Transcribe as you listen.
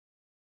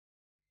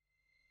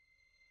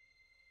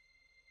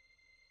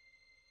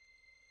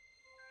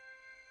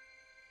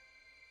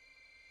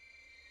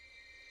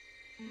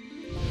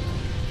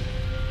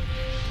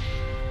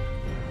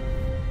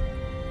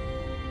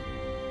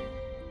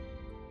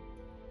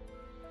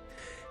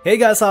Hey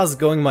guys, how's it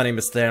going? My name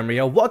is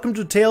Thamriyell. Welcome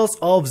to Tales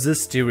of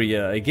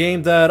Zestiria, a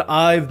game that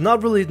I've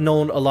not really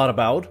known a lot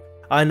about.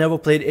 I never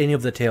played any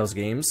of the Tales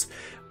games,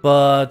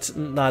 but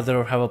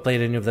neither have I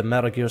played any of the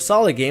Metal Gear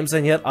Solid games,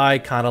 and yet I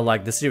kinda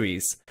like the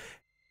series.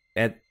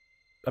 And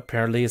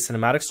apparently a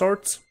cinematic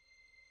starts?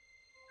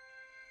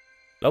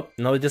 Oh,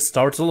 no, it just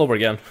starts all over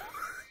again.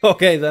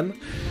 Okay then.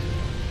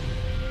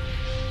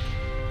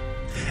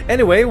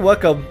 Anyway,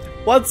 welcome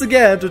once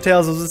again to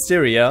Tales of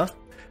Zestiria.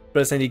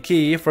 Press any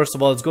key. First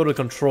of all, let's go to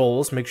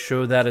controls. Make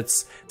sure that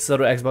it's set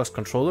to Xbox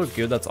controller.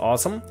 Good, that's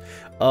awesome.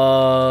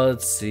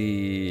 Let's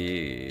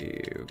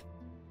see.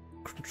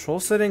 Control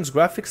settings,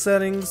 graphic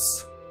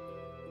settings,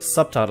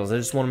 subtitles. I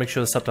just want to make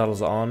sure the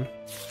subtitles are on.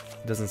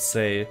 It doesn't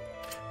say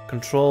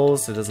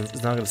controls.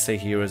 It's not gonna say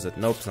here, is it?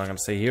 Nope, it's not gonna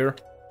say here.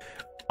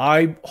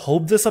 I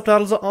hope the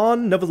subtitles are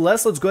on.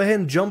 Nevertheless, let's go ahead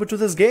and jump into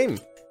this game.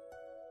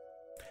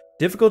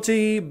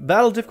 Difficulty,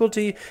 battle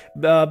difficulty,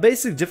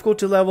 basic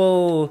difficulty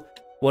level.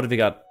 What have we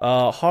got?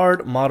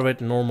 Hard, moderate,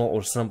 normal,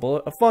 or simple.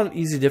 A fun,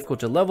 easy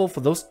difficulty level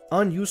for those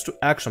unused to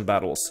action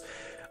battles.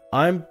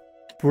 I'm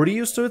pretty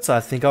used to it, so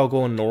I think I'll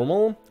go on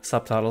normal.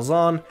 Subtitles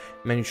on.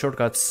 Menu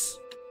shortcuts.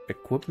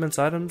 Equipments,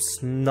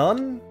 items,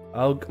 none?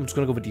 I'm just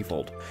gonna go with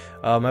default.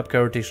 Map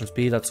car rotation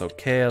speed, that's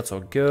okay, that's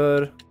all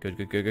good.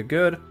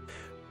 Good.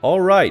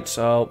 Alright,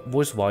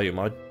 voice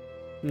volume.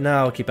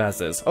 Now I'll keep as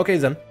is. Okay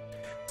then.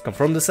 Let's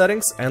confirm the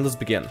settings and let's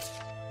begin.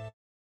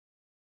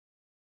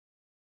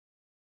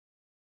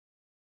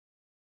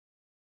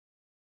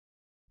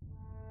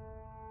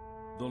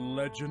 The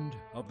Legend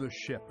of the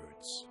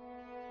Shepherds.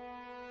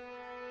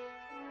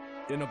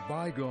 In a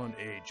bygone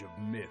age of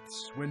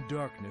myths, when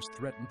darkness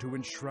threatened to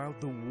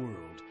enshroud the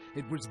world,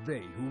 it was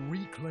they who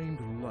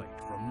reclaimed light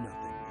from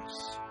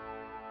nothingness.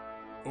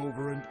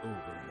 Over and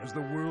over, as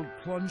the world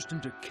plunged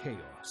into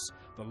chaos,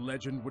 the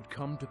legend would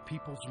come to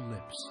people's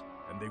lips,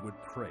 and they would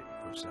pray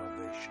for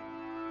salvation.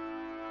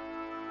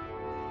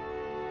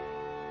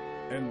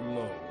 And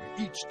lo,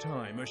 each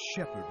time a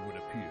shepherd would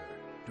appear,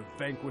 to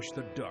vanquish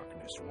the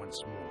darkness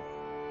once more.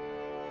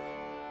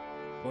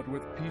 But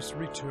with peace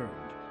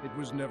returned, it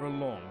was never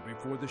long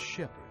before the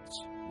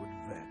shepherds would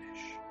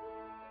vanish.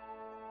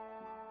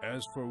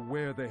 As for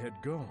where they had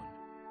gone,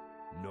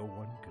 no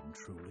one can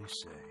truly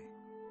say.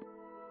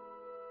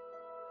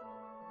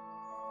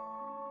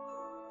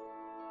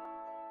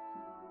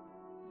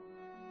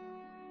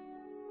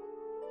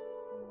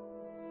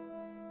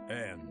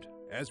 And,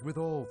 as with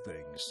all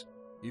things,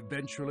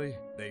 eventually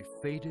they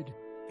faded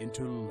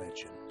into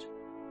legend.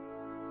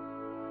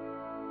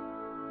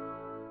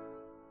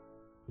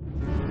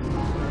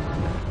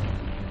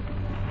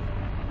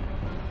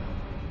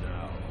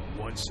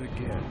 Once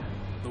again,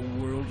 the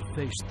world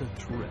faced the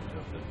threat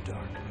of the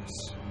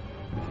darkness.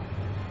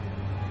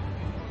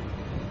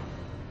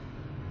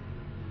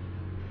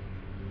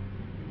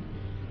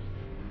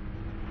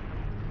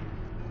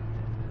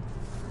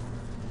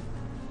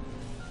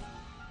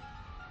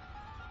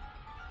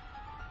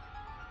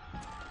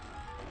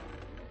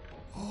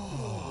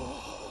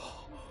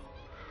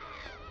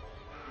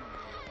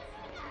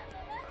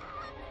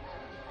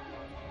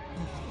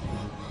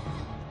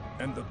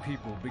 And the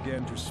people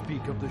began to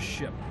speak of the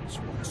shepherds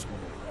once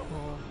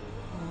more.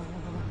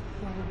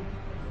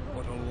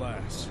 But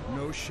alas,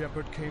 no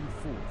shepherd came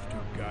forth to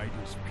guide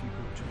his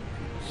people to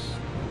peace.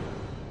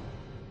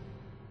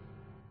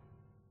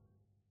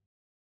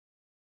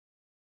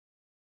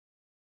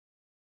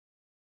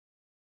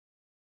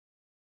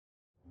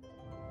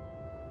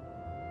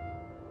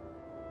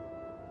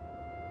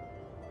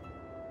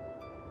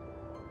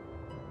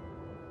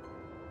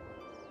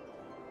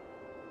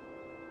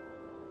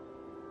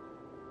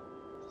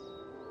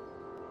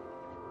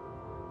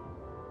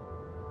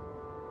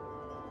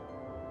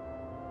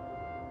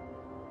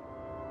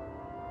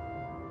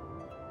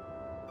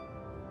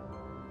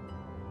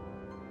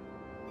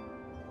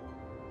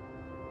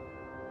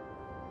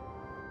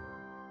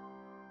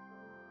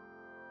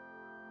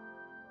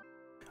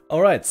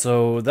 Alright,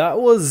 so that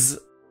was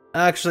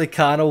actually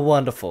kind of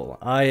wonderful.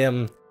 I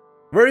am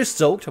very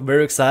stoked,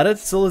 very excited,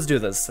 so let's do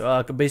this.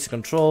 Basic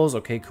controls,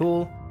 okay,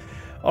 cool.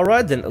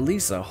 Alright then,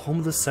 Alisha, home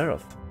of the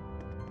seraph.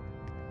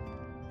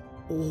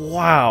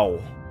 Wow.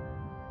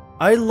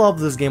 I love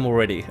this game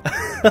already.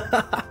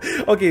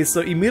 Okay, so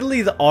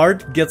immediately the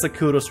art gets a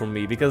kudos from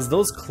me, because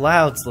those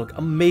clouds look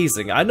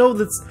amazing. I know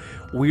that's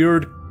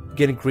weird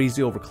getting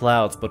crazy over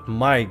clouds, but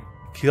my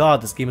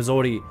god, this game is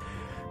already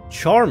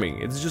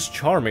charming. It's just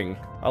charming.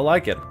 I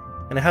like it.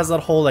 And it has that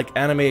whole like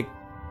anime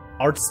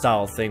art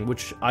style thing,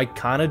 which I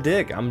kind of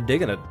dig. I'm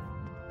digging it.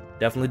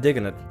 Definitely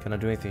digging it. Can I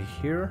do anything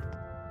here?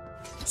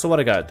 So what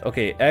I got?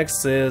 Okay,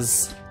 X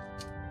is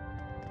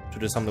to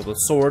do something with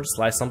sword,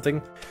 slice something.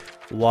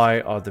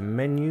 Y are the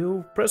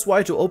menu. Press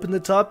Y to open the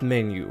top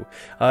menu.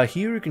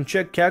 Here you can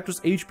check character's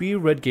HP,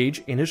 red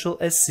gauge, initial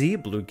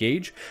SC, blue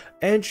gauge,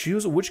 and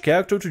choose which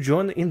character to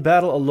join in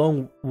battle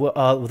along with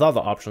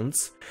other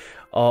options.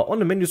 On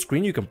the menu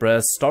screen you can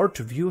press start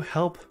to view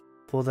help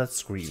for that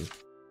screen.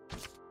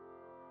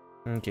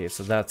 Okay,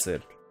 so that's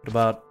it. What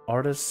about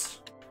artists?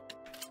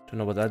 Don't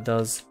know what that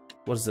does.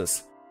 What is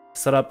this?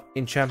 Set up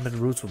enchantment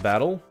roots for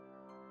battle.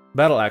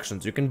 Battle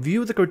actions. You can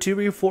view the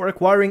criteria for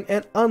acquiring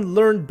an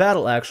unlearned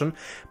battle action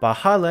by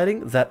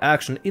highlighting that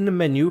action in the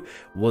menu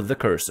with the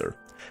cursor.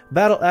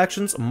 Battle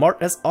actions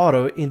marked as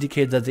auto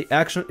indicate that the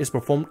action is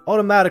performed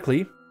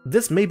automatically.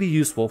 This may be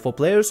useful for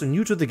players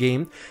new to the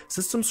game,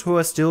 systems who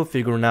are still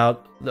figuring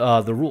out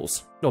the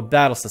rules. No,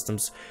 battle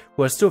systems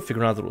who are still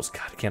figuring out the rules.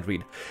 God, I can't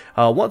read.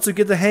 Once you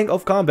get the hang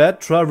of combat,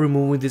 try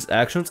removing these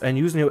actions and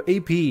using your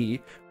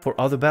AP for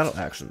other battle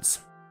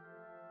actions.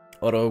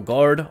 Auto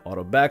guard,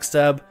 auto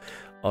backstab,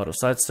 auto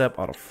sidestep,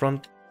 auto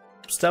front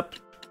step.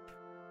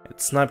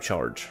 It's snipe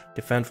charge.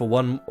 Defend for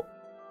 1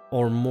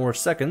 or more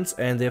seconds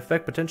and the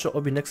effect potential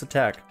of your next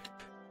attack.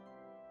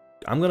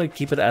 I'm gonna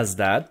keep it as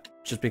that,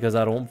 just because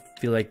I don't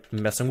feel like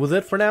messing with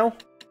it for now.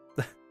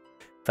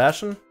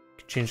 Fashion?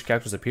 Change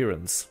character's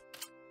appearance.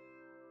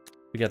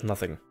 We get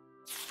nothing.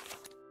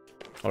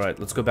 Alright,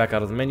 let's go back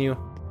out of the menu.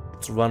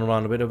 Let's run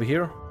around a bit over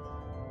here.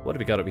 What do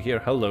we got over here?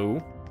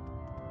 Hello.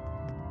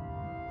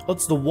 Oh,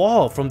 it's the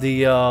wall from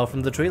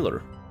the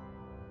trailer.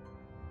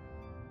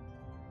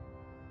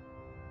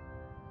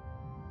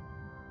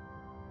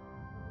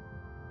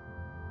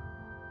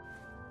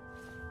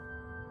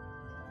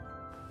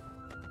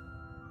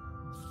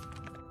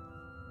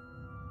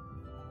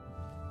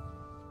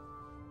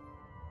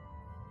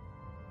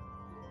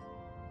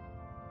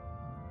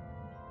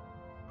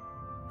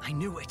 I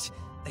knew it!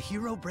 A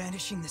hero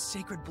brandishing the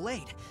sacred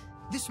blade.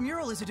 This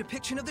mural is a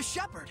depiction of the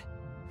shepherd.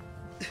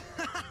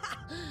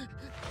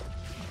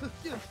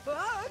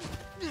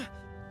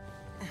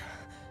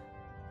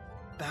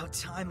 About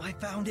time I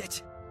found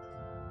it.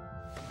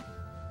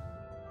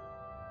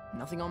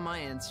 Nothing on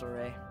my end,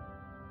 Sorey.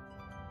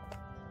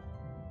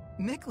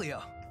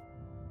 Mikleo.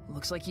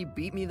 Looks like you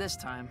beat me this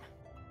time.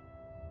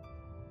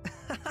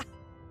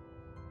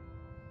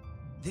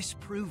 This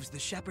proves the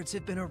shepherds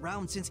have been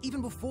around since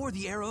even before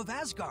the era of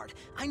Asgard.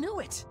 I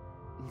knew it!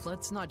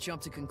 Let's not jump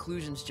to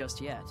conclusions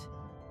just yet.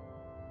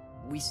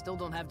 We still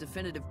don't have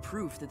definitive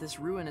proof that this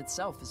ruin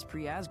itself is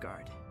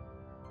pre-Asgard.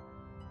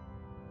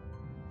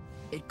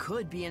 It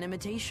could be an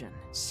imitation.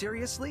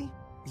 Seriously?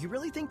 You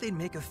really think they'd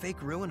make a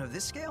fake ruin of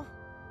this scale?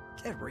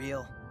 Get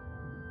real.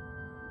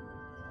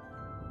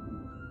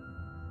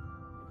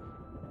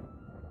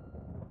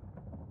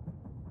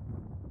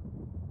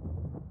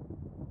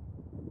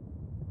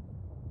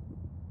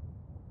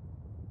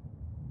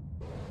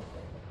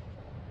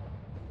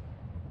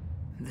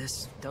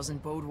 This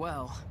doesn't bode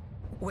well.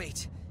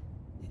 Wait,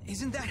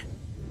 isn't that...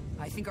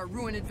 I think our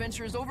ruin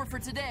adventure is over for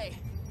today.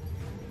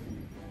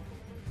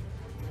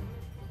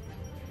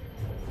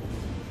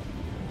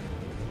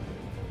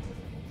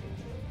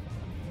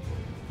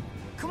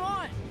 Come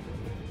on!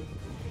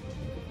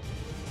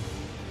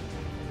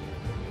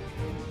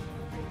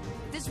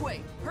 This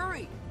way,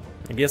 hurry!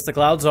 I guess the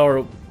clouds are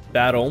a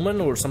bad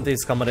omen or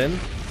something's coming in.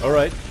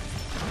 Alright.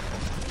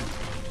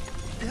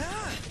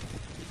 Ah,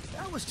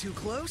 that was too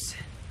close.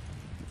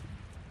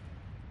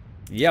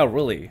 Yeah,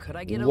 really. Could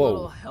I get a Whoa.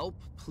 little help,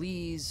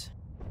 please?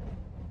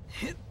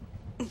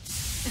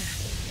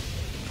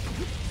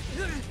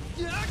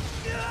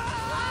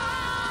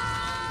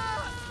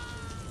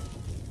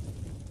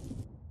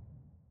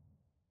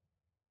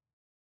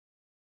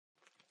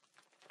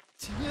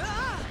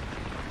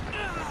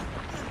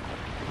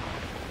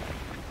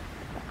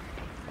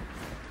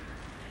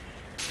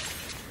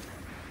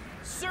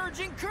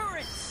 Surging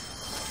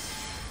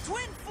currents!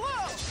 Twin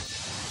flow!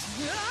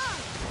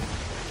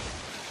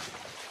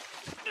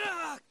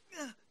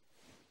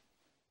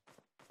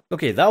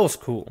 Okay, that was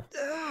cool.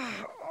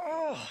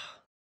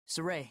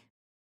 Sorey.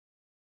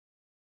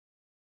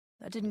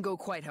 That didn't go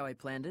quite how I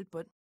planned it,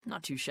 but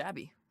not too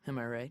shabby, am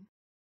I right?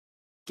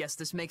 Guess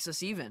this makes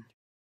us even.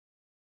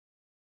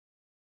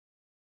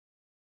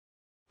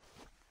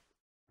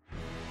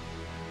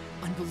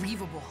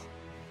 Unbelievable.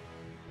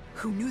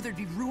 Who knew there'd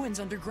be ruins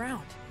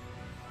underground?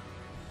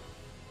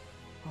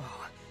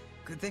 Oh,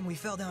 good thing we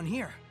fell down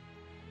here.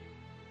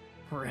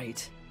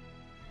 Right.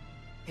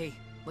 Hey,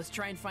 let's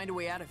try and find a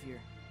way out of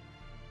here.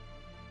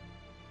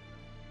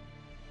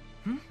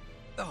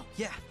 Oh,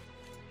 yeah.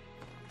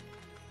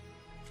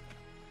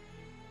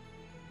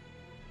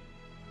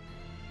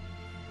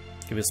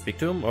 Can we speak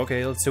to him?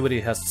 Okay, let's see what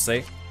he has to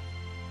say.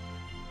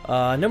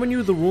 I never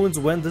knew the ruins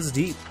went this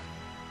deep.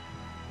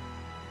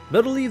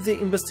 Better leave the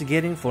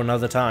investigating for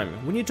another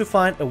time. We need to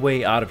find a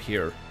way out of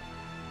here.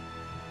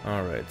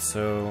 Alright,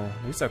 so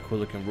these are cool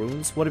looking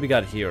ruins. What do we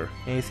got here?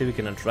 Anything we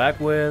can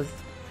interact with?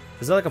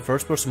 Is there like a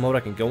first person mode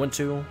I can go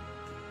into?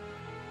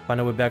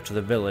 Find a way back to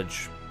the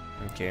village.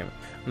 Okay.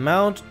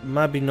 Mount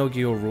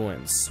Mabinogio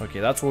Ruins. Okay,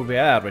 that's where we're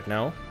at right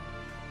now.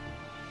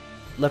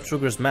 Left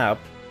trigger's map.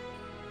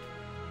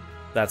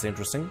 That's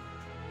interesting.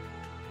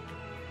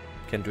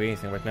 Can't do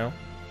anything right now.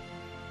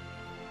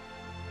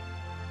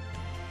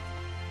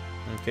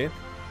 Okay.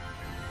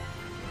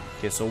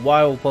 Okay, so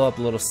Y will pull up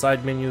little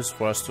side menus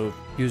for us to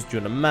use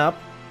during the map.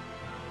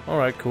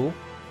 Alright, cool.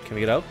 Can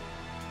we get out?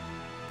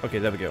 Okay,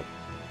 there we go.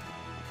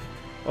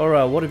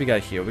 Alright, what have we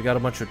got here? We got a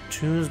bunch of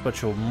tombs,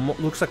 bunch of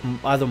looks like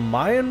either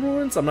Mayan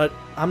ruins. I'm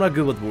not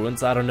good with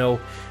ruins. I don't know.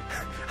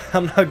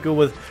 I'm not good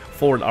with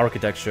foreign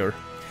architecture.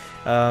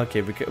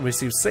 Okay, we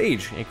receive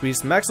Sage.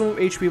 Increase maximum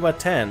HP by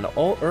 10.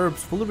 All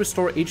herbs fully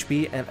restore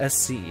HP and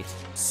SC.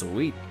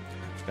 Sweet.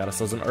 Got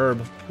ourselves an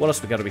herb. What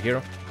else we got over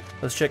here?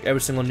 Let's check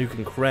every single nook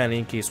and cranny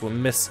in case we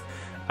miss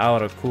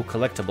out a cool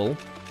collectible.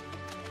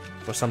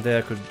 Or something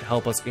that could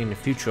help us in the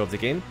future of the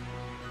game.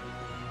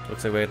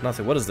 Looks like we had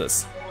nothing. What is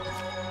this?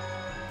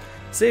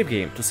 Save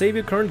game. To save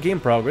your current game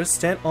progress,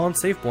 stand on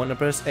save point and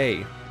press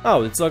A.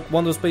 Oh, it's like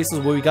one of those places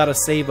where we gotta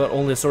save at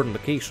only a certain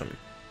location.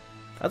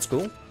 That's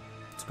cool.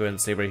 Let's go ahead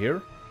and save right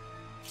here.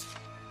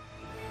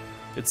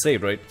 It's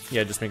saved, right?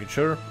 Yeah, just making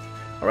sure.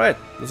 Alright,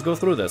 let's go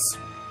through this.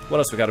 What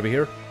else we got over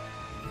here?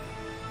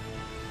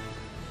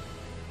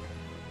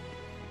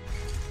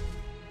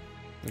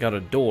 Got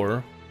a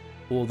door.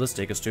 What will this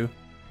take us to?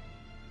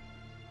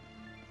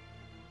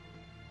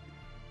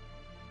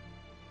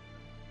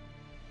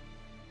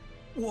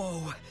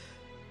 Whoa.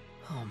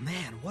 Oh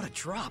man, what a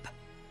drop.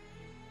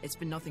 It's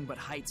been nothing but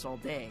heights all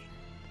day.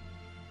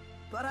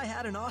 But I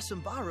had an awesome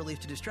bas relief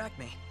to distract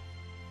me.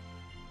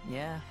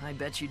 Yeah, I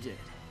bet you did.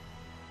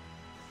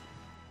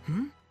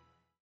 Hmm?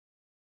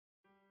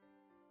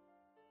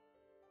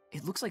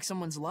 It looks like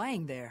someone's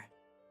lying there.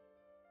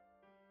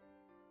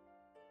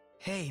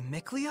 Hey,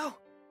 Mikleo?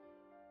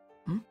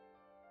 Hmm?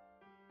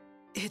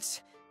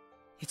 It's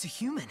a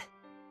human.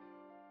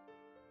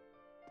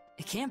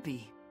 It can't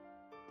be.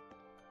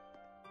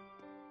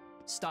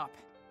 Stop.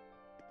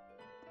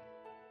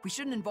 We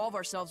shouldn't involve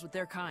ourselves with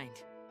their kind.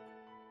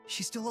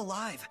 She's still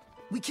alive.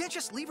 We can't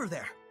just leave her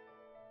there.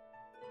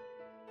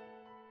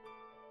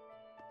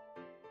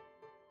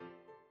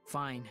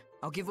 Fine.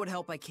 I'll give what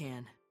help I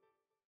can.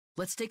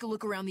 Let's take a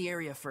look around the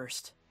area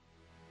first.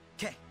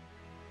 Okay.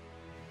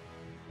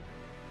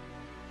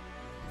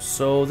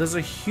 So there's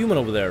a human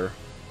over there.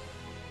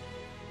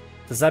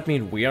 Does that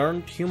mean we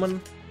aren't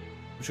human?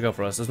 What you got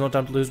for us? There's no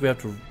time to lose. We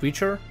have to reach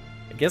her.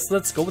 I guess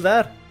let's go with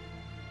that.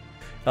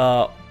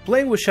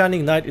 Playing with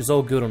Shining Knight is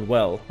all good and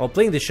well. Or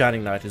playing the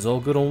Shining Knight is all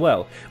good and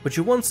well. But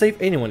you won't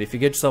save anyone if you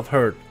get yourself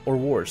hurt, or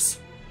worse.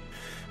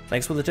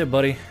 Thanks for the tip,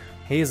 buddy.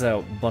 He's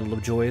a bundle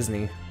of joy, isn't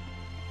he?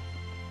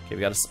 Okay,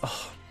 we got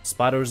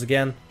spiders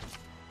again.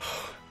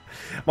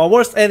 My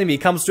worst enemy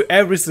comes to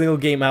every single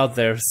game out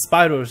there.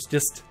 Spiders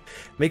just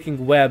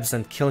making webs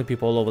and killing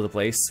people all over the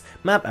place.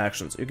 Map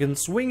actions. You can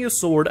swing your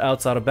sword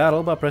outside of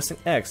battle by pressing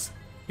X.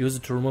 Use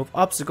it to remove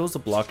obstacles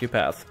that block your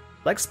path.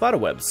 Like spider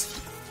webs.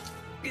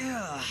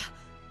 Ugh,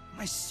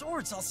 my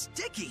sword's all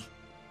sticky.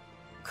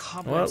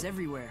 Cobwebs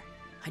everywhere.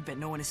 I bet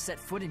no one has set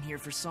foot in here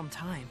for some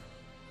time.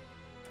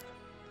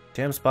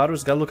 Damn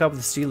spiders, gotta look up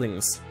the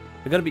ceilings.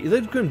 They're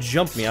gonna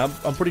jump me.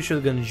 I'm pretty sure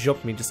they're gonna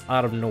jump me just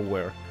out of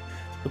nowhere.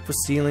 Look for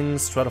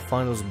ceilings, try to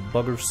find those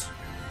buggers.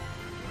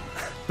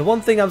 The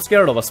one thing I'm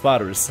scared of are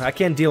spiders. I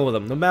can't deal with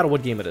them, no matter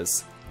what game it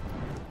is.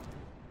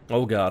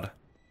 Oh god.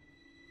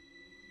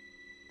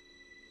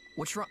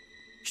 What's wrong?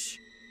 Shh.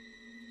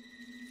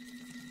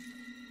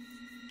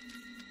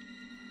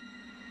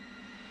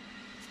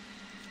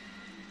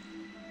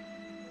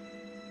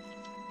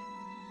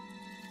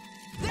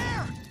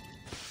 There!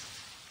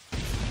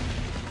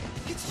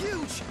 It's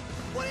huge!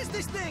 What is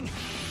this thing?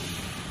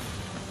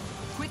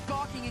 Quit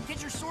gawking and get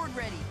your sword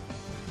ready.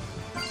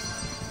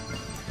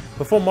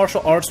 Perform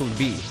martial arts with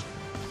B.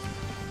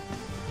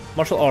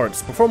 Martial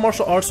arts. Perform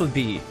martial arts with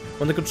B.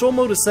 When the control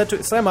mode is set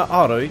to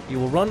semi-auto, you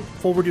will run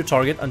forward your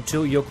target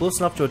until you're close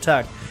enough to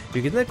attack.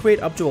 You can then create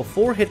up to a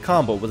 4-hit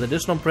combo with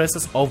additional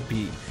presses of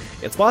B.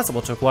 It's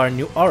possible to acquire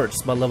new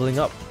arts by leveling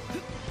up.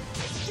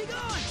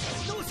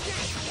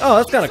 Oh,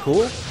 that's kinda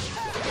cool.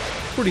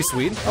 Pretty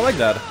sweet. I like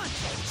that.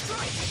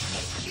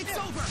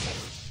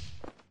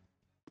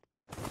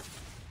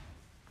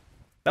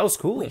 That was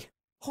cool. Wait,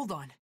 hold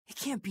on. It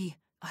can't be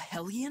a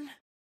Hellion?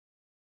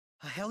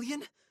 A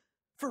Hellion?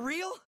 For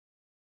real?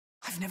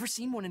 I've never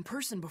seen one in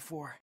person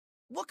before.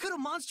 What could a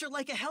monster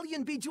like a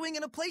Hellion be doing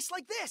in a place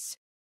like this?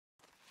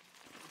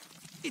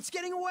 It's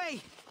getting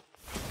away!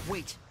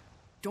 Wait,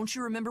 don't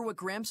you remember what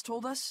Gramps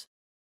told us?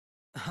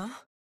 Huh?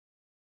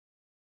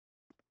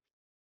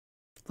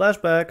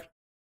 Flashback.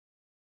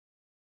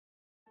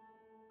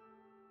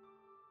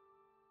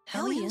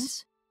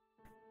 Hellions?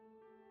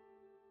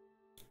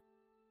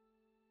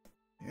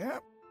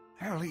 Yep,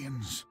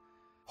 Hellions.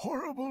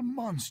 Horrible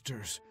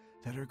monsters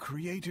that are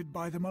created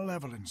by the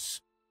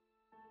malevolence.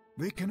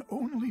 They can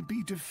only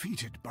be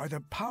defeated by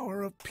the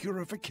power of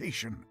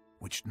purification,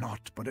 which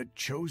not but a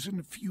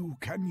chosen few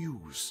can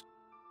use.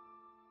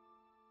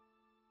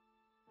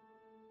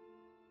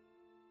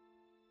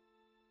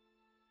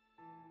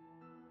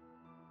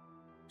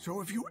 So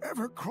if you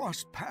ever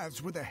cross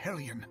paths with a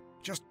Hellion,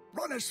 just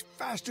run as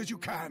fast as you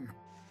can.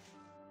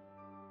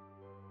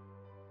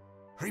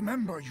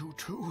 Remember, you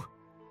two,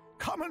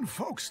 common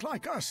folks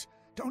like us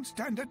don't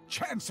stand a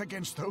chance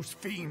against those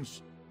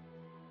fiends.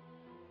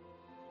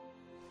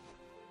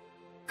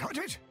 Got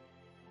it?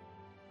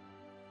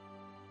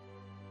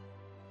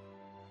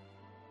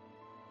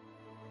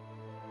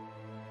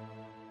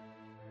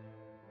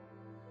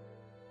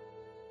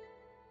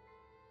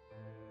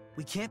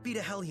 We can't beat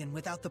a Hellion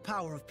without the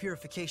power of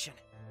purification.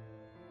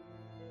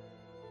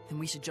 Then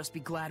we should just be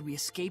glad we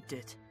escaped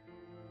it.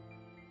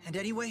 And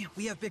anyway,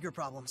 we have bigger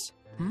problems.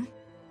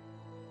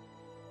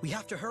 We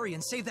have to hurry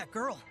and save that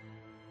girl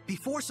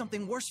before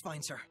something worse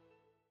finds her.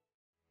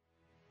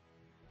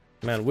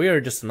 Man, we are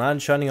just not in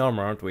shining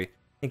armor, aren't we?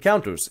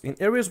 Encounters. In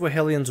areas where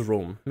Hellions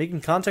roam,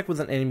 making contact with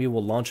an enemy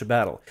will launch a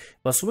battle.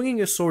 By swinging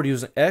your sword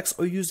using X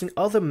or using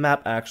other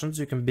map actions,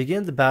 you can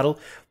begin the battle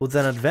with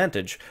an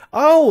advantage.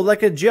 Oh,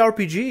 like a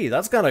JRPG.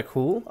 That's kind of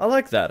cool. I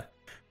like that.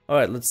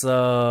 Alright, let's,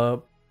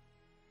 do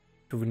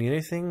we need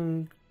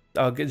anything?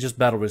 I'll get just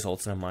battle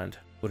results, never mind.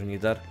 Wouldn't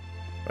need that.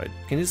 Right,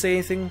 can you say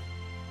anything?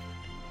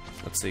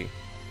 Let's see.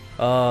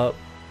 So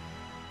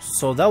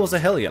that was a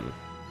Hellion.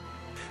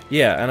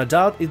 Yeah, and I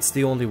doubt it's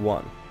the only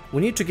one.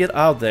 We need to get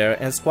out there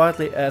as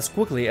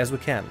quickly as we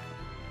can.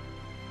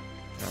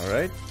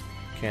 Alright,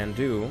 can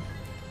do.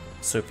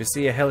 So if we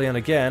see a Hellion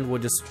again,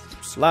 we'll just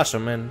slash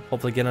them and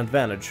hopefully get an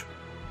advantage.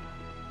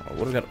 What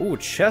do we got? Ooh,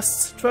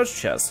 chests, treasure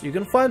chests. You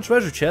can find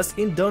treasure chests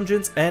in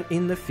dungeons and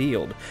in the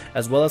field.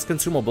 As well as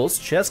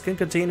consumables, chests can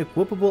contain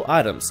equipable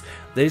items.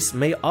 These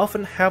may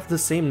often have the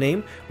same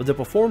name, but they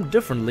perform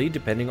differently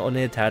depending on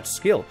the attached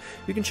skill.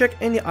 You can check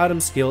any item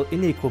skill in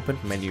the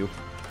equipment menu.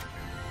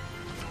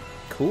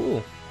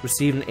 Cool.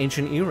 Received an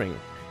ancient earring.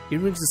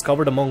 Earrings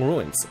discovered among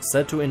ruins,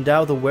 said to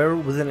endow the wearer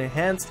with an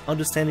enhanced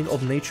understanding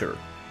of nature.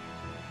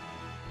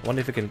 I wonder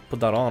if I can put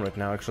that on right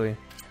now, actually.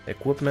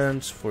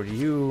 Equipment for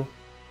you.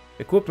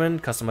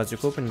 Equipment, customize your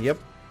equipment, yep.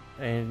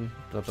 And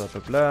blah blah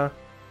blah blah.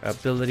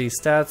 Ability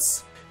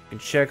stats. You can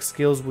check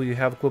skills where you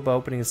have equipped by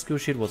opening a skill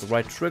sheet with the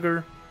right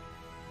trigger.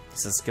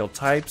 This is skill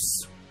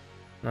types.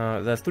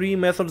 There are 3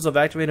 methods of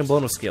activating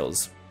bonus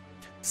skills.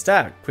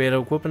 Stack. Create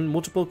equipment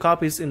multiple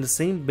copies in the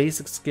same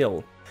basic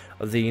skill.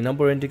 The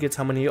number indicates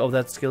how many of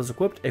that skill is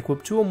equipped.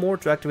 Equip 2 or more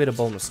to activate a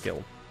bonus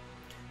skill.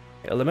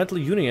 Elemental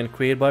union.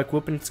 Created by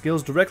equipping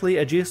skills directly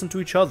adjacent to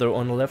each other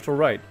on the left or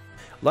right.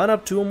 Line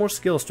up 2 or more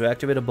skills to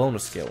activate a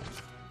bonus skill.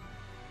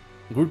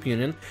 Group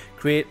union.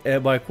 Create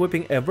by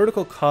equipping a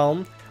vertical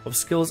column of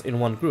skills in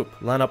one group.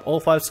 Line up all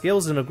 5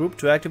 skills in a group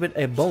to activate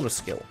a bonus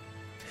skill.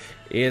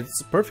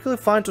 It's perfectly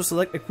fine to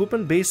select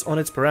equipment based on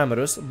its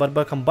parameters, but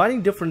by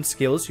combining different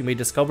skills, you may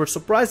discover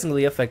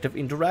surprisingly effective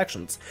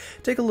interactions.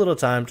 Take a little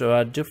time to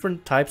add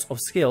different types of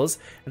skills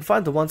and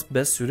find the ones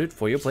best suited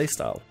for your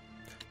playstyle.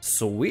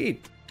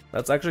 Sweet!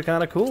 That's actually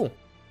kind of cool.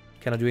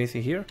 Can I do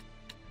anything here?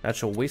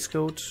 Natural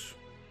waistcoat.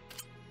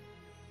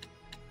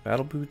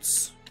 Battle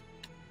boots.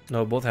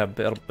 No, both have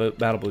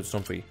battle boots,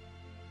 don't we?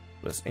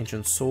 This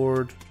ancient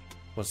sword.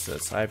 What's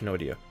this? I have no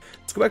idea.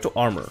 Let's go back to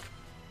armor.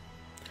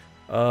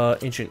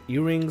 Ancient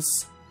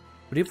earrings.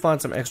 We did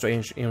find some extra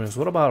ancient earrings.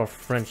 What about our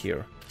friend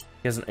here?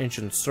 He has an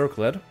ancient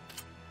circlet.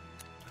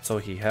 That's all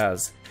he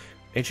has.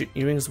 Ancient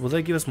earrings, will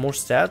they give us more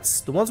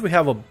stats? The ones we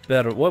have are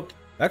better. Well,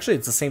 actually,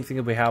 it's the same thing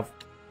that we have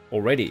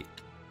already.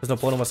 There's no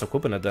point of us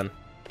equipping it then.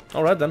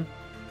 Alright then.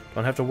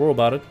 Don't have to worry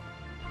about it.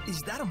 Is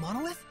that a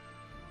monolith?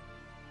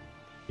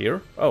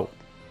 Here? Oh.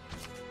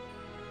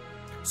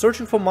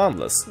 Searching for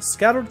monoliths.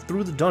 Scattered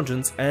through the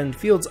dungeons and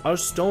fields are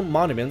stone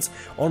monuments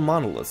or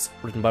monoliths,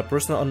 written by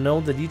personnel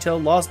unknown that detail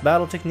lost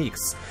battle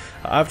techniques.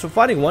 After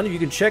fighting one, you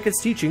can check its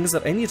teachings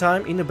at any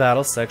time in the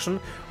battle section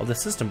of the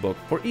system book.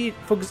 For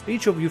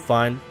each of you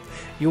find,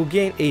 you will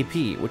gain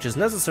AP, which is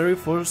necessary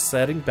for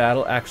setting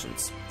battle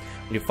actions.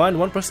 When you find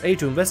one, press A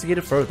to investigate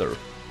it further.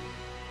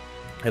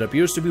 It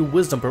appears to be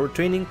wisdom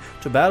pertaining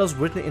to battles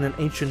written in an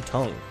ancient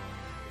tongue.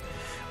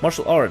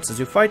 Martial arts. As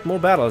you fight more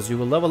battles, you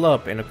will level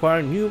up and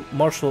acquire new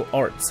martial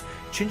arts.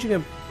 Changing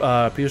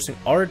and piercing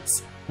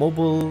arts,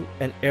 mobile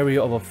and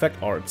area of effect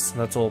arts.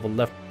 That's all of the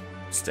left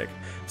stick.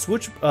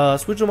 Switch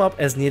them up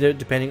as needed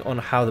depending on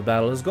how the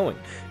battle is going.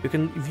 You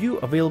can view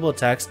available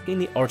attacks in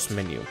the arts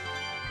menu.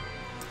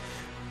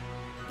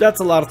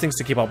 That's a lot of things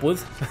to keep up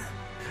with.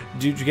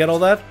 Did you get all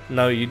that?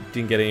 No, you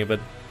didn't get any of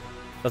it.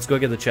 Let's go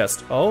get the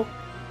chest. Oh,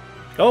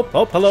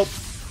 hello.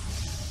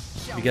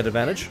 You get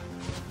advantage?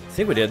 I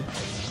think we did.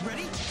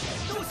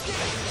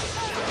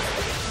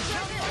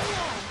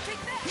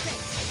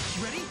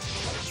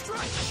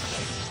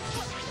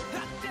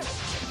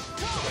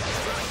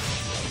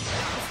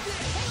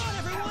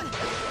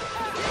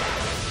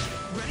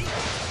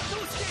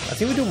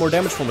 I think we do more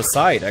damage from the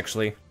side,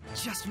 actually.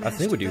 I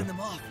think we do.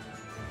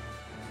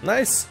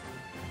 Nice.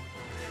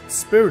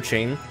 Spirit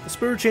Chain. The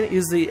Spirit Chain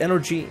is the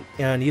energy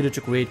needed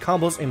to create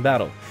combos in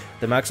battle.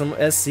 The maximum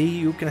SC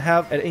you can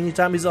have at any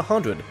time is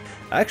 100.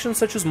 Actions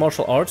such as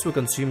martial arts will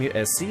consume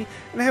your SC,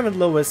 and having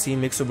low SC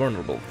makes you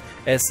vulnerable.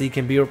 SC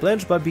can be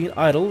replenished by being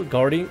idle,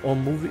 guarding, or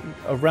moving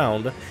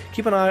around.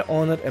 Keep an eye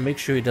on it and make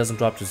sure it doesn't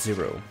drop to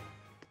 0.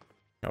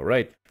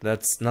 Alright,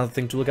 that's another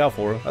thing to look out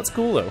for. That's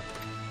cool though.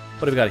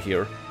 What do we got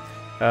here?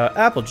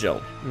 Apple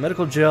Gel.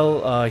 Medical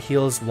Gel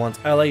heals one's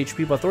ally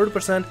HP by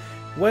 30%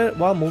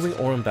 while moving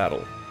or in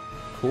battle.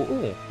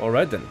 Cool.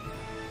 Alright then.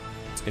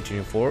 Let's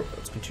continue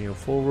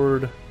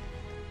forward.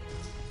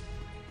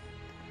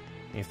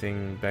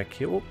 Anything back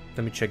here? Oh,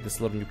 let me check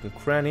this little nook and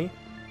cranny.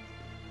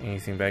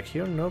 Anything back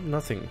here? Nope,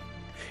 nothing.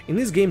 In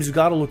these games, you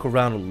gotta look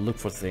around and look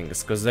for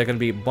things, because there can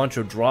be a bunch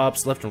of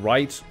drops left and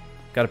right.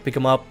 Gotta pick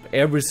them up,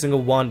 every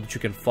single one that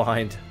you can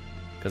find,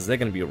 because they're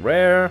gonna be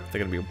rare, they're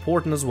gonna be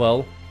important as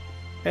well.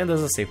 And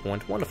there's a save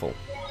point, wonderful.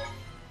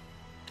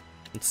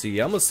 Let's see,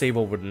 I'm gonna save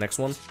over the next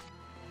one.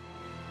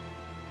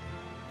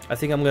 I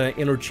think I'm gonna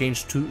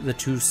interchange the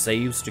two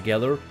saves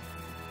together.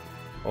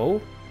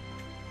 Oh,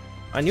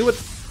 I knew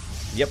it.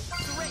 Yep.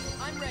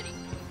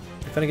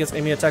 Defending against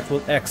enemy attack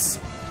with X.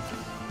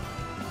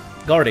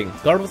 Guarding.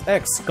 Guard with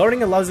X.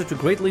 Guarding allows you to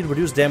greatly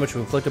reduce damage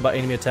inflicted by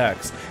enemy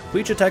attacks. For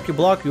each attack you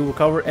block, you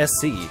recover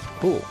SC.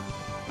 Cool.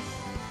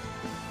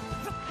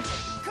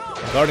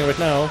 I'm guarding right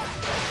now.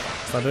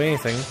 It's not doing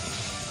anything.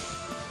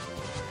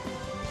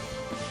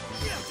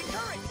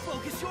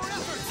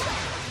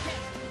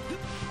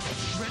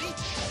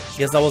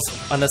 Guess that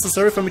was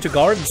unnecessary for me to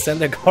guard and stand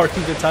there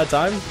guarding the entire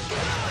time.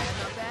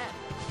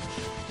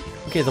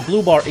 Okay, the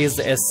blue bar is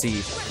the SC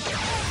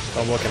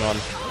I'm working on.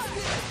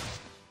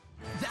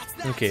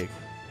 Okay,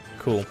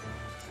 cool.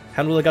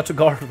 Haven't really got to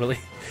guard, really.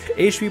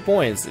 HP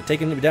points.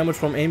 Taking damage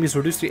from enemies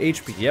reduced to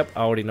HP. Yep,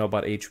 I already know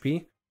about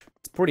HP.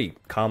 It's pretty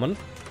common.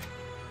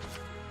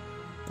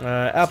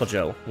 Apple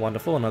gel.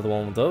 Wonderful, another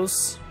one of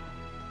those.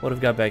 What have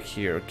we got back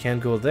here?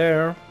 Can't go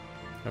there.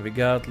 And we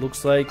got,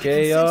 looks like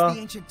a, the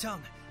ancient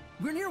tongue.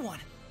 We're near one.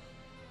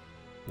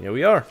 Here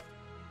we are.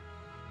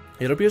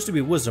 It appears to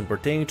be wisdom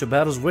pertaining to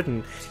battles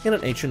written in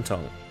an ancient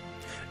tongue.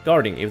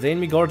 Guarding. If the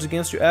enemy guards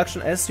against your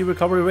action, SC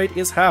recovery rate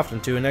is halved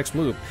until your next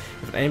move.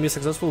 If an enemy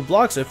successfully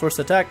blocks your first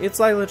attack, it's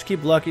likely to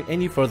keep blocking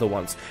any further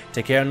ones.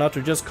 Take care not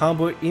to just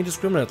combo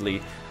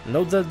indiscriminately.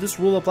 Note that this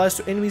rule applies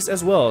to enemies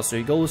as well, so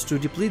your goal is to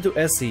deplete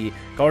the SC.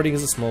 Guarding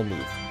is a small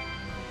move.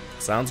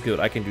 Sounds good,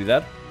 I can do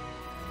that.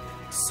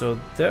 So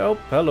there, oh,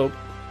 hello.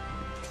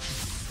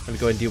 Let me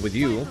go and deal with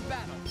you.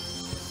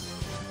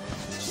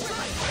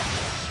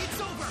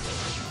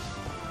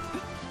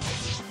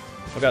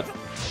 Oh god.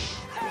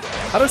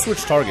 How do I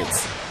switch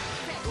targets?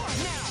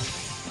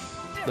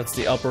 That's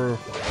the upper...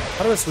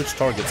 How do I switch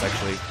targets,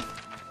 actually?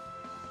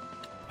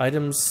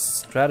 Items,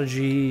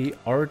 strategy,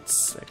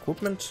 arts,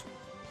 equipment?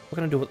 What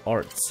can I do with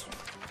arts?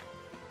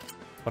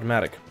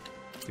 Automatic.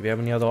 Do we have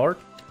any other art?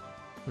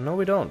 No,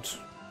 we don't.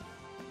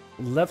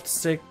 Left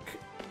stick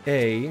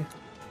A.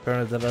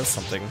 Apparently that does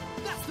something.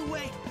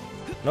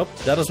 Nope,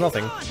 that does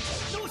nothing. Are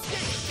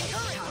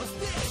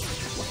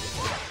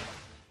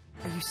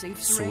you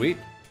safe, Sorey? Sweet.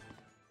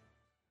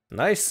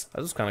 Nice,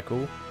 that was kind of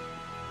cool.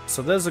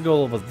 So there's a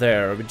goal over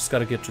there, we just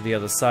gotta get to the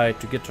other side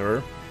to get to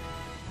her.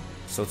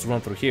 So let's run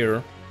through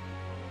here.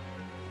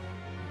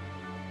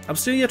 I'm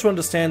still yet to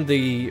understand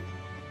the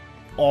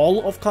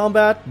all of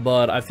combat,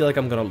 but I feel like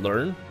I'm gonna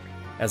learn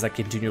as I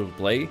continue to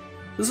play.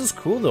 This is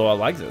cool though, I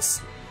like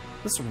this.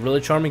 This is a really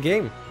charming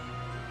game.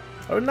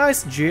 A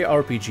nice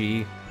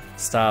JRPG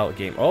style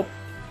game. Oh,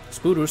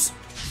 Spooters.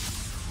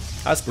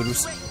 Hi,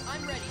 Spooters.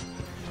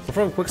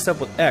 Perform quick step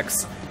with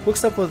X. Quick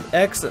step with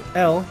X and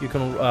L, you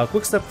can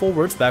quick step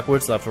forwards,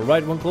 backwards, left or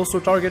right when close to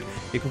a target.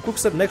 You can quick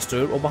step next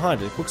to it or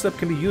behind it. Quick step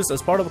can be used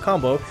as part of a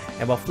combo,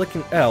 and by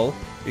flicking L,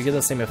 you get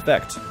the same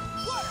effect.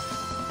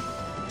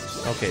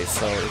 Okay,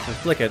 so if we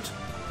flick it,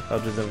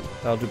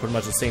 that'll do pretty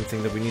much the same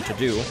thing that we need to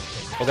do.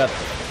 Oh god.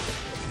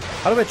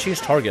 How do I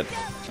change target?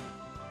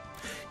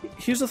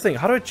 Here's the thing,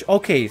 how do I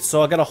okay,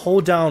 so I gotta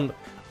hold down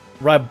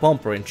right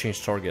bumper and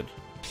change target.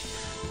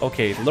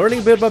 Okay,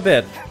 learning bit by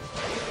bit.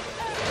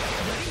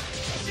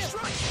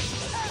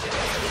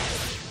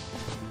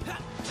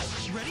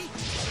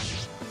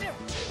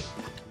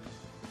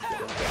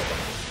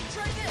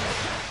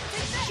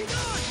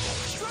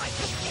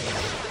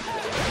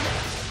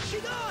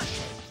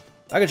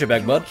 I got your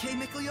back, bud. Okay,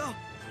 Mikleo?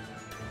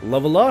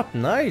 Level up,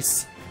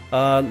 nice.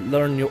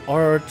 Learn new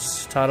art,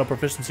 title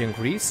proficiency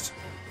increased.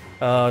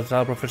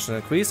 Title proficiency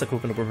increased,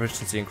 equipment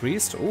proficiency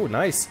increased. Oh,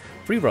 nice.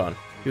 Free run.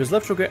 Use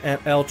left trigger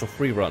and L to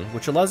free run,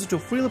 which allows you to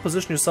freely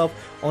position yourself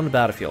on the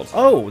battlefield.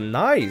 Oh,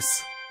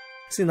 nice.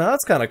 See, now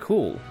that's kind of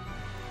cool.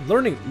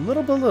 Learning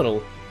little by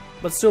little,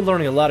 but still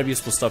learning a lot of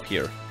useful stuff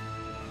here.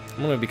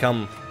 I'm gonna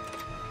become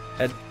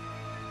a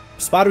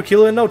spider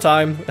killer in no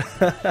time.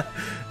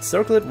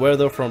 Circlet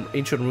weather from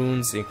ancient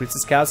runes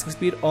increases casting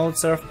speed on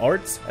seraph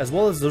arts as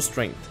well as their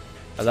strength.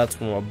 And that's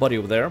from our buddy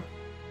over there.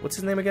 What's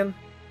his name again?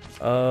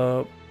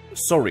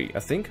 Sorey, I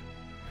think.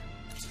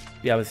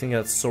 Yeah, I think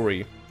that's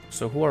Sorey.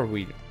 So who are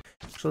we?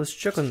 So let's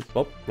check on.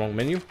 Oh, wrong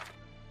menu.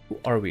 Who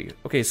are we?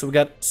 Okay, so we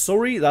got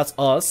Sorey, that's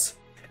us,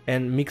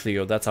 and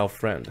Mikleo, that's our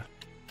friend.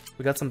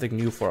 We got something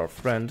new for our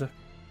friend.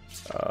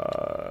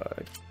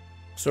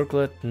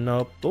 Circlet,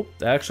 nope. Oh,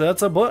 actually,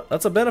 that's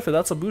a benefit.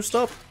 That's a boost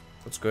up.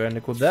 Let's go ahead and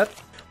equip that.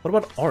 What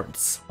about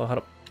arts? Oh, how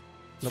to...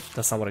 Nope,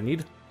 that's not what I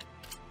need.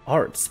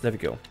 Arts, there we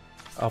go.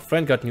 Our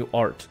friend got new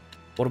art.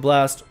 Auto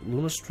Blast,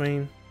 Lunar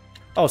Strain.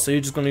 Oh, so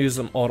you're just gonna use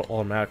them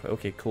automatically.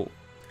 Okay, cool.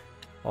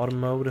 Auto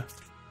mode,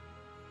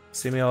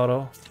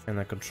 semi-auto, and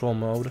then control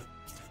mode.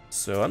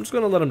 So I'm just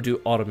gonna let him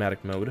do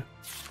automatic mode.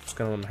 Just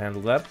gonna let him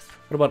handle that.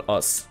 What about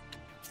us?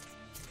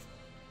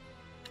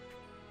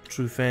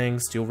 True Fang,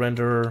 Steel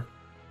Render,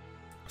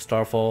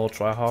 Starfall,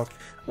 Trihawk.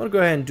 I'm gonna go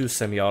ahead and do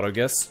semi-auto, I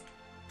guess.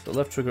 The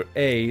left trigger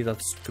A,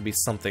 that could be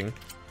something.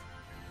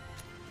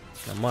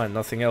 Never mind,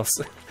 nothing else.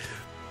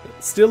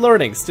 Still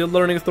learning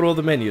through all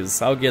the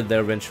menus. I'll get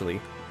there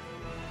eventually.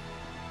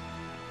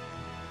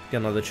 Get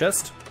another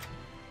chest.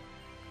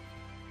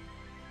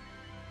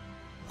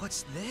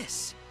 What's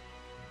this?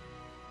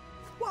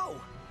 Whoa!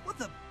 What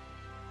the?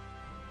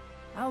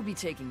 I'll be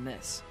taking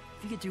this.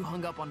 If you get too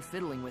hung up on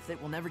fiddling with it,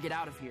 we'll never get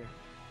out of here.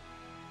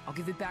 I'll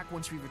give it back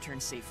once we return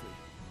safely.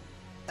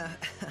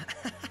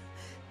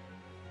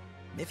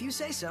 If you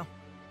say so.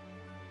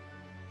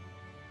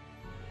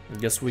 I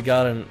guess we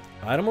got an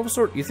item of a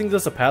sort. You think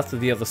there's a path to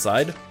the other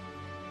side?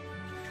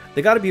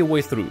 There gotta be a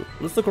way through.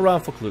 Let's look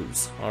around for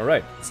clues.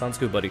 Alright, sounds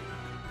good, buddy.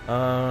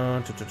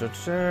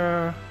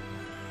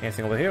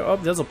 Anything over here? Oh,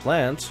 there's a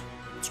plant.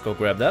 Let's go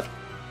grab that.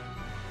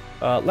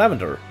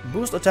 Lavender.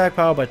 Boost attack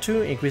power by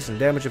 2, increasing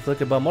damage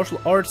inflicted by martial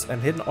arts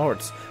and hidden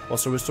arts.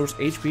 Also restores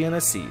HP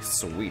and SC.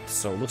 Sweet.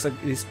 So it looks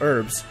like these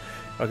herbs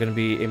are going to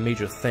be a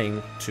major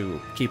thing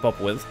to keep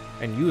up with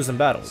and use in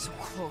battle. So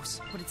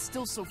close, but it's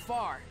still so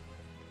far.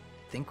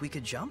 Think we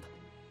could jump?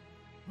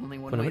 Only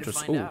one way to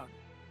find out.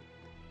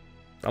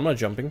 I'm not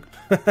jumping.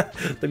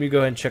 Let me go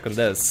ahead and check on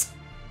this.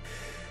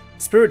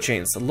 Spirit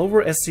Chains.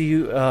 Lower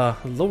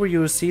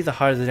USC, the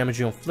higher the damage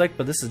you inflict,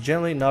 but this is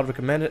generally not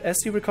recommended.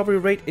 SC recovery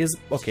rate is...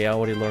 Okay, I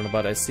already learned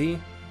about SC.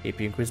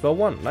 AP increased by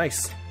 1.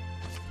 Nice.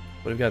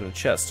 What do we got in the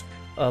chest?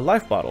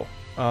 Life Bottle.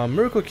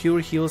 Miracle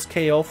Cure heals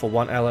KO for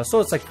 1 ally. So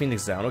it's like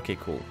Phoenix Down. Okay,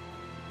 cool.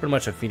 Pretty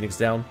much a Phoenix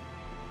Down.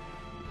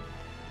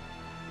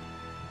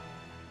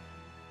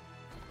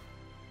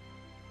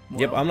 Well,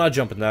 yep, I'm not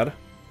jumping that.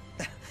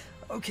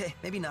 Okay,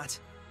 maybe not.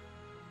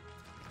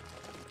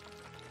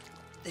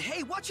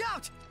 Hey, watch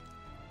out!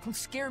 Don't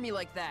scare me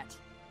like that.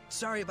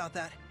 Sorry about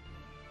that.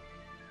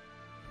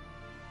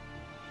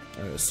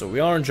 So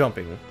we aren't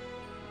jumping.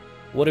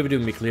 What do we do,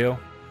 Mikleo?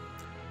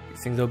 You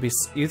think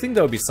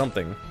there'll be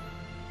something?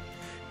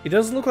 It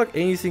doesn't look like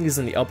anything is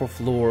in the upper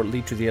floor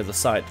lead to the other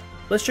side.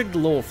 Let's check the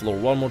lower floor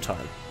one more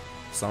time.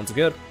 Sounds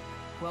good.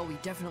 Well, we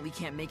definitely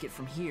can't make it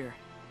from here.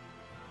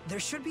 There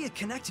should be a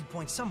connecting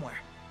point somewhere.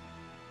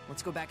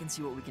 Let's go back and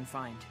see what we can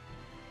find.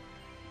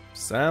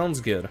 Sounds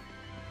good.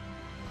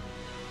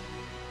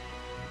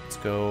 Let's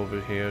go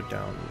over here,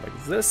 down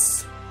like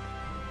this.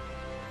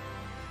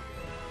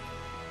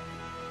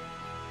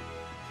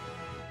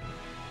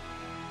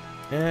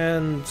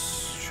 And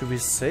should we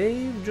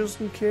save just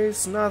in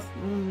case? Not.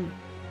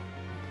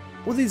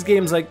 With these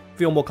games, I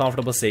feel more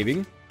comfortable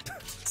saving.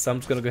 So I'm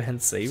just gonna go ahead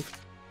and save.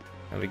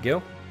 There we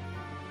go.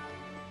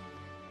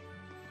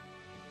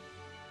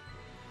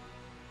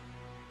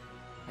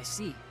 I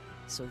see.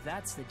 So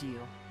that's the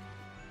deal.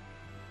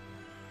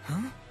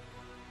 Huh?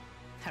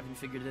 Haven't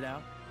figured it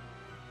out?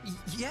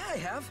 Yeah, I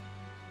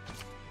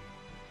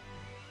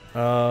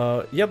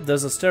have. Yep,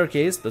 there's a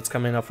staircase that's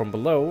coming up from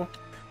below.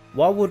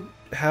 Who would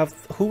have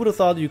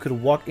thought you could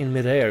walk in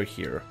midair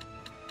here?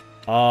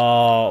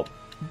 Are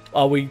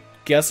we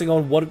guessing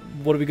on what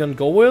are we gonna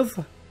go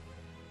with?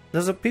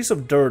 There's a piece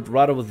of dirt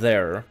right over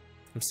there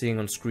I'm seeing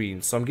on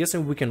screen, so I'm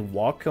guessing we can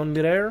walk on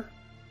midair?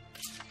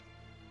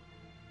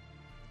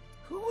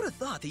 Who would have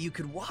thought that you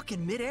could walk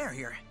in midair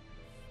here?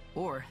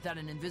 Or that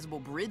an invisible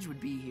bridge would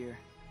be here.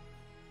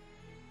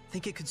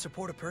 Think it could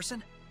support a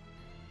person?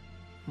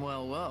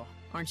 Well, well,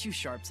 aren't you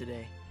sharp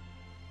today?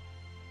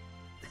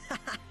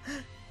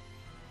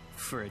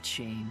 For a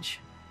change.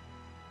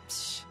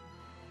 Psst.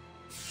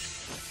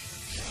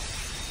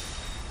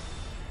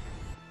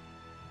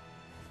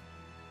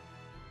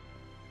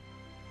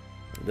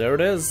 There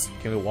it is.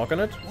 Can we walk on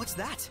it? What's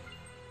that?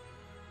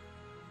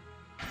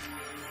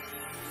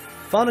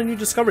 Found a new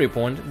discovery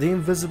point, the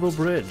Invisible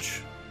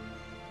Bridge.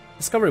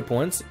 Discovery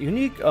points,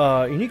 unique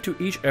to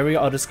each area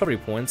are discovery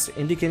points,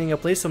 indicating a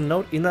place of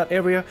note in that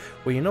area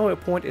where you know a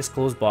point is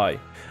close by,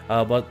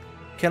 but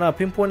cannot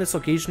pinpoint its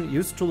location.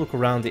 Use it to look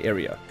around the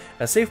area.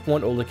 A save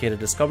point or located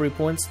discovery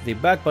points, the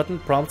back button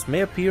prompts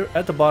may appear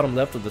at the bottom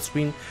left of the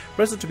screen.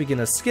 Press it to begin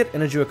a skit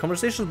and enjoy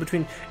conversations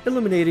between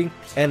illuminating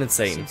and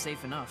insane. Seems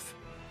safe enough.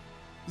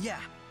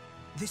 Yeah,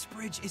 this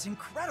bridge is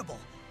incredible.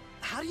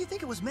 How do you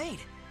think it was made?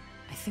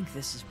 I think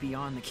this is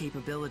beyond the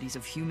capabilities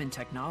of human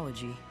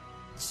technology.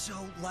 So,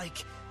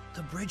 like,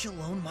 the bridge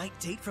alone might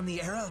date from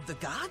the era of the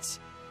gods?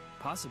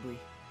 Possibly.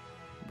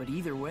 But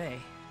either way,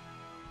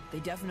 they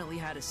definitely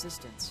had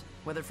assistance,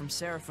 whether from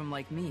seraphim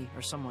like me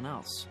or someone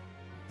else.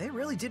 They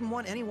really didn't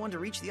want anyone to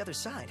reach the other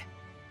side.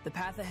 The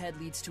path ahead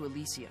leads to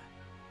Elysia.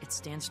 It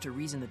stands to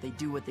reason that they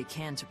do what they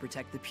can to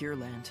protect the Pure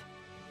Land.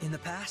 In the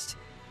past,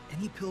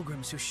 any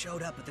pilgrims who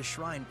showed up at the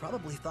shrine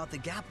probably thought the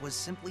gap was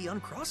simply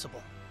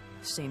uncrossable.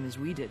 Same as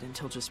we did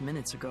until just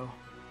minutes ago.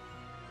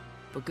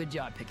 But good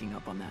job picking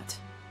up on that.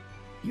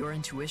 Your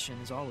intuition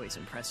is always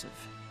impressive.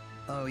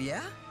 Oh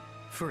yeah?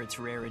 For its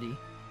rarity.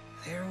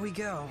 There we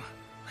go.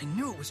 I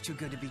knew it was too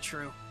good to be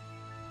true.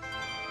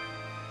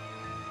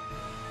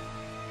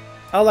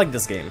 I like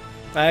this game.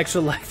 I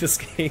actually like this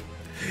game.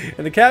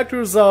 And the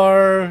characters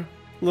are a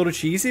little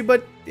cheesy,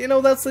 but you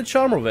know, that's the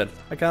charm of it.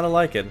 I kinda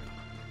like it.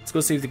 Let's go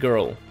save the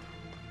girl.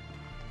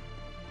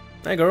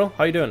 Hey girl,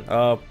 how you doing?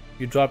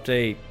 You dropped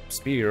a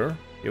spear.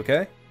 You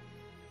okay?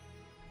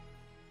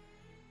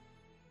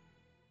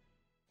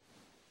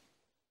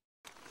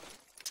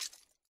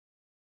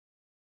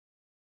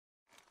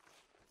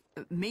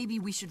 Maybe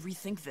we should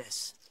rethink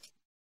this.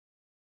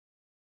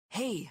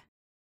 Hey!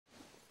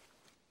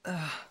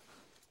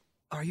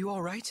 Are you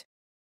alright?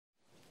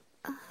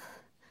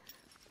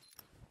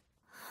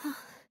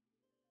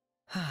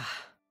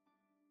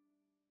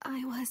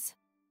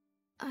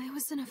 I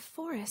was in a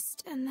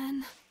forest, and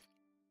then...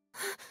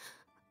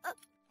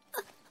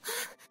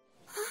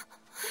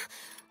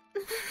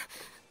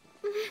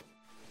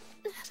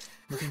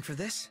 Looking for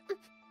this?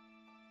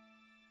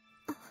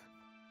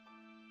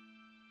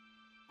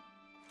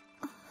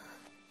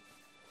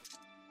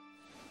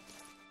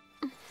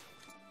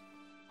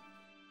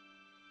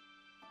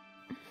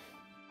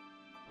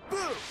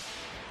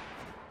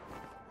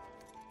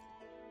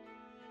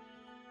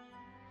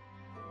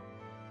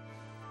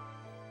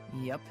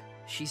 Yep,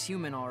 she's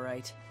human, all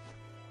right.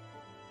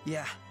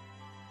 Yeah.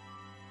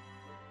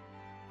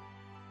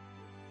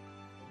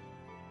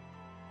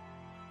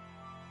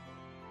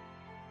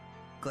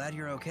 Glad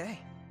you're okay.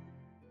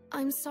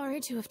 I'm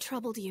sorry to have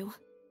troubled you.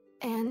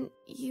 And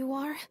you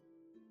are?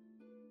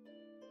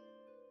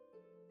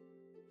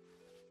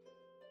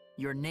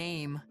 Your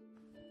name.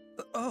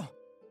 Oh.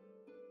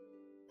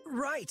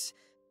 Right.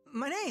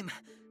 My name.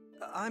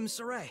 I'm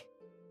Sorey.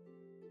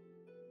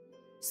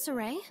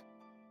 Sorey?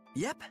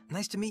 Yep,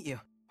 nice to meet you.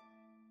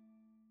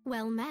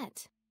 Well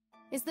met.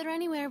 Is there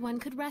anywhere one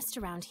could rest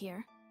around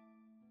here?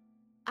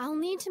 I'll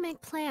need to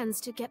make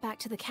plans to get back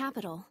to the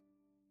capital.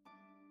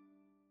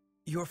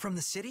 You're from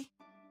the city?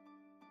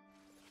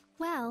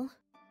 Well...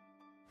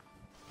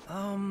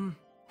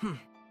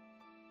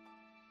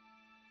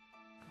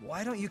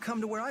 Why don't you come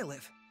to where I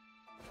live?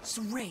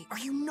 Sorey, are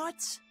you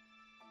nuts?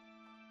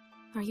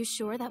 Are you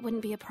sure that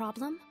wouldn't be a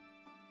problem?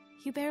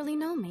 You barely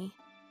know me.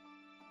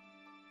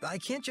 I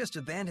can't just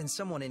abandon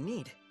someone in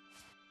need.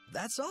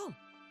 That's all.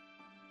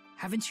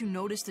 Haven't you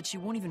noticed that she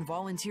won't even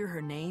volunteer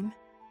her name?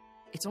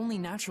 It's only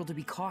natural to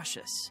be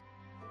cautious.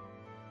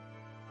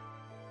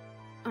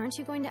 Aren't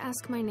you going to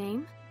ask my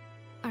name?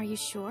 Are you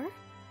sure?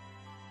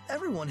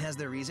 Everyone has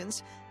their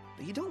reasons,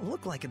 but you don't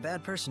look like a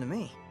bad person to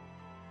me.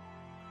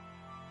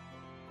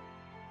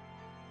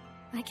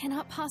 I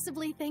cannot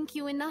possibly thank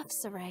you enough,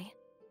 Sorey.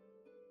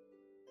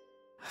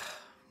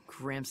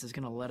 Gramps is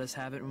gonna let us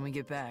have it when we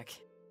get back.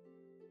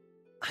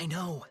 I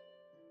know.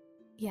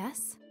 Yes?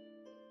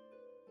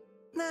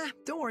 Nah,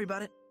 don't worry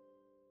about it.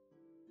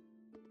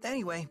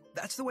 Anyway,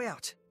 that's the way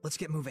out. Let's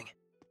get moving.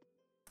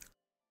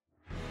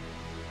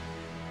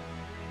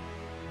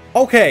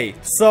 Okay,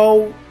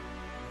 so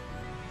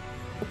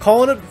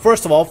calling it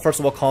first of all,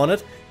 calling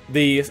it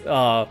the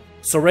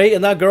Sorey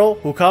and that girl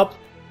hook up.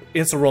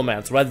 It's a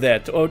romance right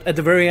there. At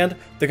the very end,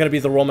 they're gonna be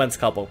the romance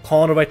couple.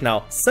 Calling it right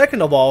now.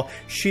 Second of all,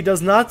 she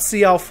does not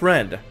see our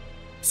friend,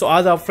 so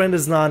either our friend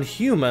is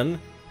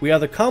non-human. We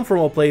either come from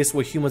a place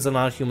where humans and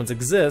non-humans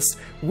exist.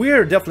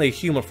 We're definitely a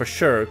human for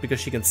sure because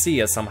she can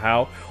see us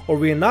somehow, or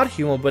we are not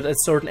human, but a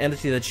certain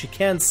entity that she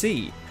can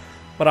see.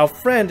 But our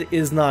friend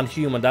is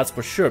non-human, that's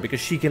for sure, because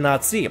she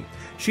cannot see him.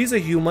 She's a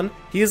human,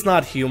 he is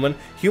not human,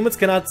 humans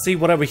cannot see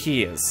whatever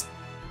he is.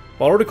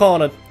 Already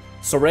calling it.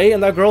 Sorey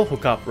and that girl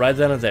hook up right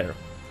then and there.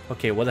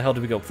 Okay, where the hell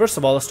do we go? First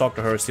of all, let's talk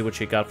to her, see what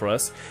she got for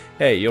us.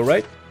 Hey, you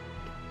alright?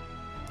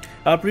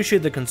 I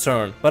appreciate the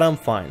concern, but I'm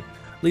fine.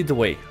 Lead the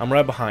way, I'm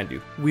right behind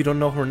you. We don't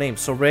know her name,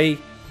 Sorey.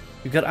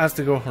 You gotta ask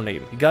the girl her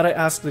name.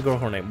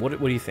 What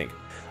do you think?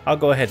 I'll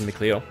go ahead,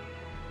 Mikleo.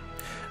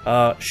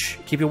 Shh,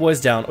 keep your voice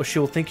down, or she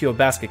will think you're a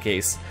basket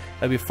case.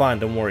 That'll be fine,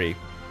 don't worry.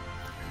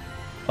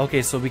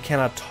 Okay, so we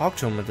cannot talk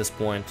to him at this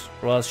point,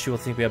 or else she will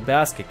think we are a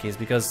basket case,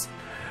 because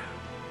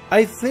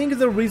I think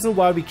the reason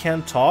why we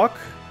can't talk...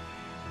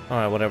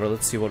 Alright, whatever,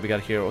 let's see what we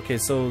got here. Okay,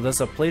 so there's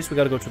a place we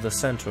gotta go to the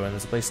center, and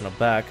there's a place in the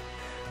back.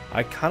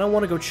 I kinda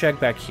wanna go check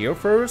back here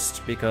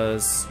first,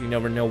 because you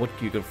never know what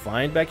you can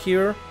find back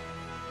here.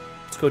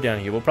 Let's go down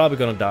here. We're probably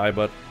gonna die,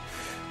 but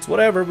it's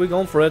whatever, we're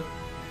going for it.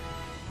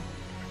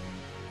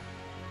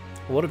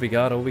 What have we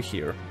got over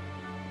here?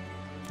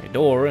 A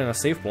door and a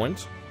save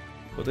point.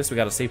 Well, at least we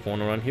got a save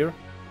point around here.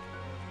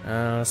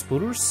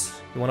 Spooters,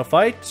 you wanna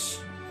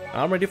fight?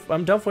 I'm ready.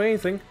 I'm down for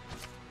anything.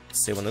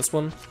 Let's save on this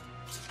one.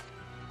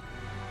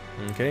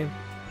 Okay.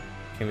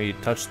 Can we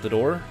touch the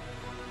door?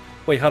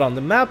 Wait, hold on.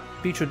 The map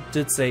feature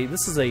did say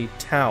this is a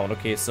town.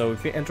 Okay, so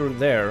if you enter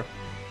there,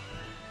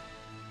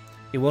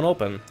 it won't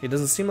open. It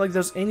doesn't seem like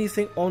there's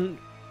anything on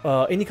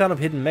any kind of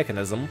hidden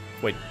mechanism.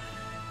 Wait,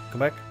 come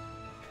back.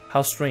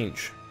 How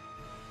strange.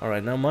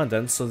 Alright, never mind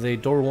then. So the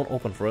door won't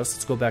open for us.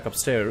 Let's go back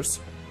upstairs.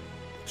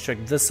 Let's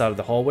check this side of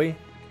the hallway.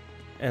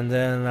 And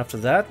then after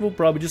that, we'll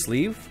probably just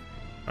leave.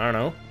 I don't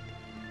know.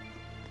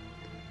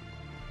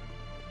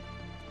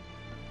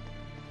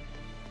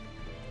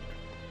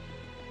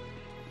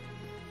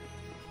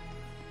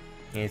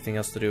 Anything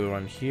else to do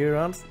around here?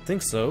 I don't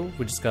think so.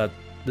 We just got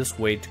this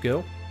way to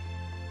go.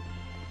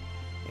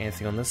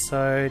 Anything on this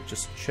side?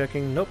 Just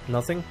checking. Nope,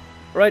 nothing.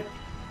 Right.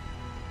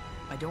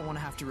 I don't want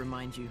to have to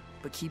remind you,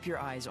 but keep your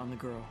eyes on the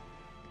girl.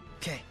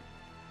 Okay,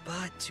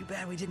 but too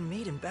bad we didn't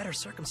meet in better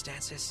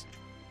circumstances.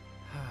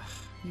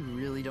 You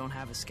really don't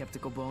have a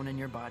skeptical bone in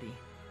your body.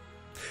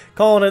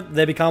 Calling it,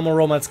 they become a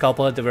romance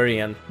couple at the very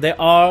end. They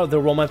are the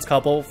romance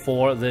couple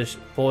for this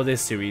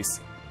series.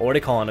 Already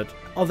calling it.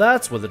 Oh,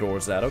 that's where the door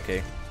is at,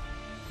 okay.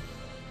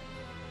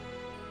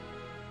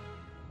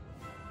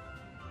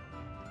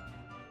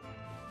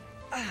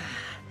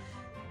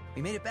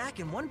 We made it back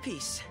in one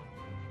piece.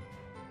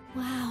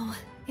 Wow,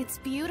 it's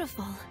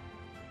beautiful.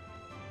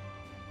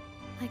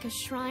 Like a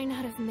shrine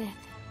out of myth.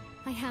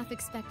 I half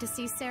expect to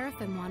see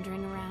seraphim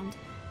wandering around.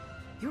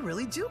 You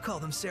really do call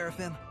them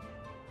seraphim.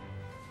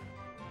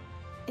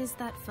 Is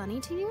that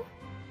funny to you?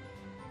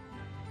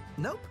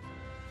 Nope.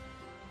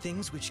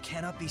 Things which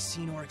cannot be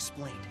seen or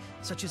explained,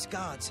 such as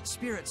gods,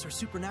 spirits, or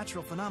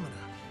supernatural phenomena,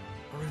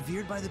 are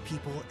revered by the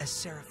people as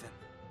seraphim.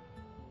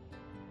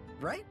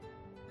 Right?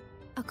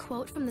 A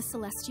quote from the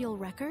celestial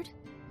record?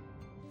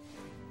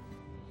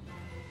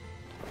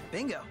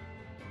 Bingo.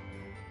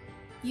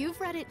 You've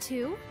read it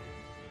too?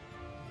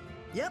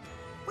 Yep.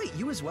 Wait,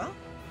 you as well?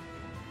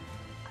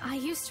 I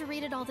used to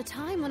read it all the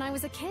time when I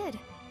was a kid.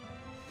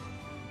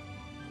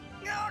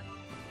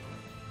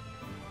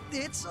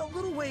 It's a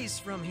little ways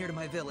from here to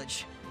my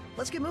village.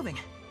 Let's get moving.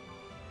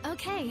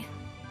 Okay.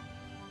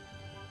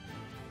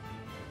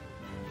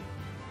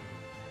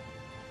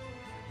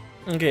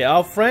 Okay,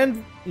 our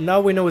friend,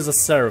 now we know is a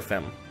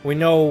seraphim. We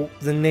know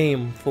the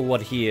name for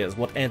what he is,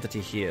 what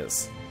entity he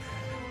is.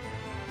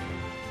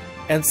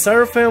 And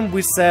seraphim,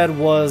 we said,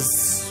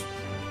 was...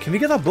 Can we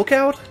get that book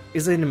out?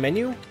 Is it in the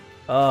menu?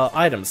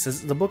 Items.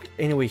 Is the book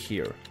anyway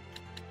here?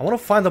 I want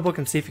to find the book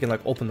and see if you can,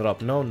 like, open it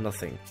up. No,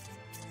 nothing.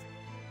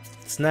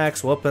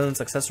 Snacks, weapons,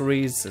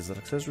 accessories. Is it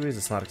accessories?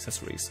 It's not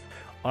accessories.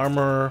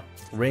 Armor,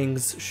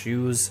 rings,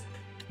 shoes,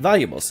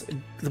 valuables.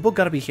 The book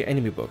gotta be here.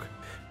 Enemy book.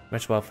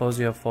 Match about foes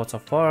you have fought so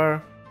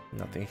far.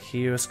 Nothing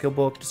here. Skill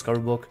book,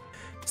 discovery book,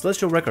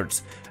 celestial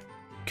records.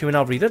 Can we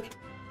not read it?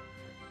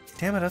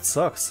 Damn it, that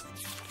sucks.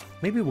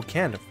 Maybe we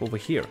can if over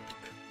here.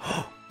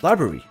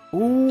 Library.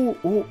 Ooh,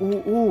 ooh,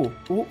 ooh, ooh,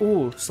 ooh,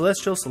 ooh.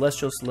 Celestial,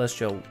 celestial,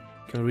 celestial.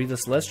 Can we read the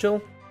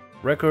celestial?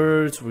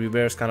 Records,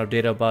 reverse kind of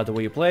data about the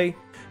way you play.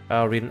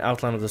 Read an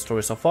outline of the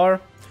story so far.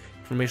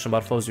 Information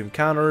about foes you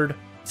encountered.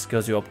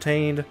 Skills you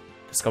obtained.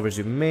 Discoveries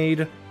you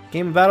made.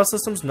 Game and battle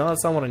systems? No,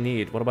 that's not what I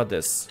need. What about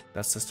this?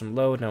 That system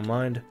load, never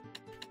mind.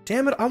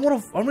 Damn it, I'm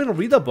gonna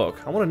read that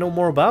book. I wanna know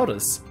more about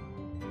this.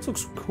 This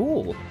looks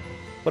cool.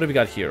 What have we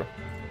got here?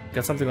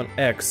 Got something on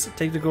X.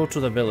 Take the girl to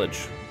the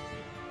village.